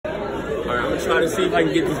trying to see if I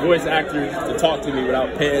can get these voice actors to talk to me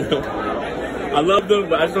without paying them. I love them,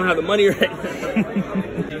 but I just don't have the money right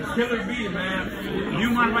now. Killer B, man. You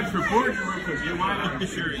mind if I record you real quick? You mind?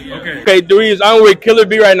 Sure, yeah. Okay. Okay, Dewey is on with Killer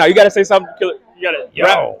B right now. You gotta say something, Killer. You gotta. Yo,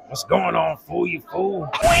 rap. what's going on, fool? You fool?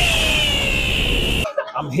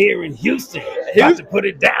 I'm here in Houston. Got to put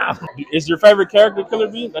it down. Is your favorite character Killer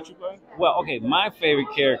B that you play? Well, okay, my favorite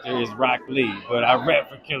character is Rock Lee, but I rap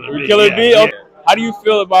for Killer B. Killer B. Yeah. Okay. How do you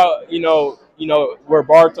feel about where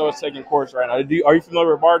Barto is taking course right now? Are you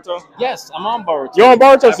familiar with Barto? Yes, I'm on Boruto. You're on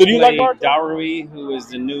Barto, so do you like Barto? Darui, who is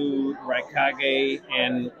the new Raikage,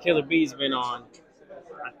 and Killer B's been on,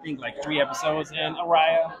 I think, like 3 episodes, and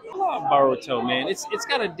Araya. I love Boruto, man. It's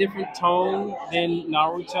got a different tone than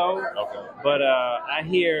Naruto. Okay. But I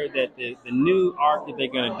hear that the new arc that they're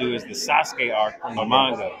gonna do is the Sasuke arc from the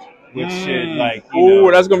manga, which should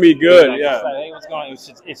that's gonna be good. Like, yeah. Like, hey, what's going on?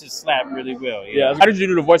 It should slap really well. Yeah. How did you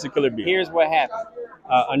do the voice of Killer B? Here's what happened.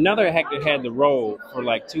 Another actor had the role for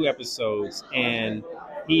like 2 episodes, and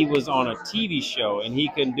he was on a TV show and he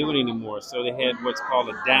couldn't do it anymore. So they had what's called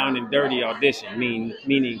a down and dirty audition,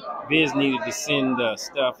 meaning Viz needed to send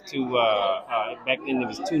stuff to, back then it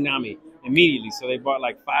was Toonami immediately. So they brought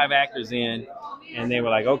like 5 actors in and they were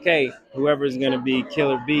like, okay, whoever is going to be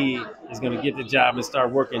Killer B is going to get the job and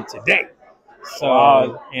start working today. So, I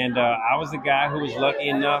was the guy who was lucky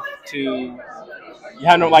enough to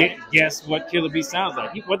guess what Killer B sounds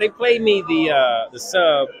like. They played me the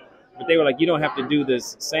sub, but they were like, you don't have to do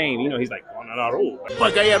this same. He's like,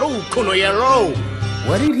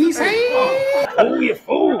 what did he say? Oh, you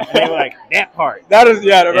fool. And they were like, that part. That is,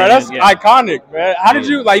 that's iconic, man. How did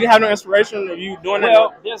you, you have no inspiration of you doing that?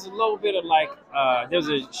 Well, there's a little bit of there's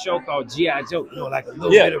a show called G.I. Joe, like a little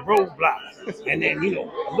bit of Roadblock. And then,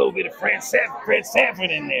 a little bit of Fred Sanford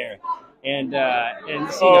in there. And there you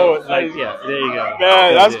go.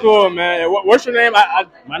 Man, that's cool, man. What's your name?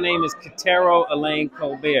 My name is Catero Elaine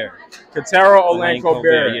Colbert. Catero Elaine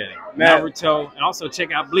Colbert. Yeah. Naruto. And also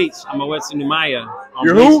check out Bleach. I'm Owetsu Nimaya.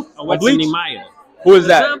 You're who? Owetsu Nimaya. Who is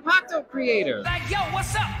that? Zanpakuto creator. Like, yo,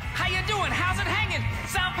 what's up? How you doing? How's it hanging?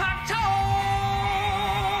 Zanpakuto.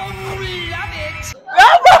 Love it.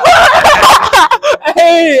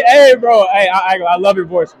 Hey, bro. Hey, I love your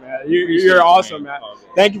voice, man. You're awesome, man.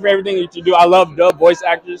 Thank you for everything that you do. I love dub voice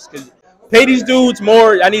actors because pay these dudes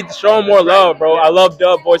more. I need to show them more love, bro. I love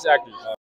dub voice actors.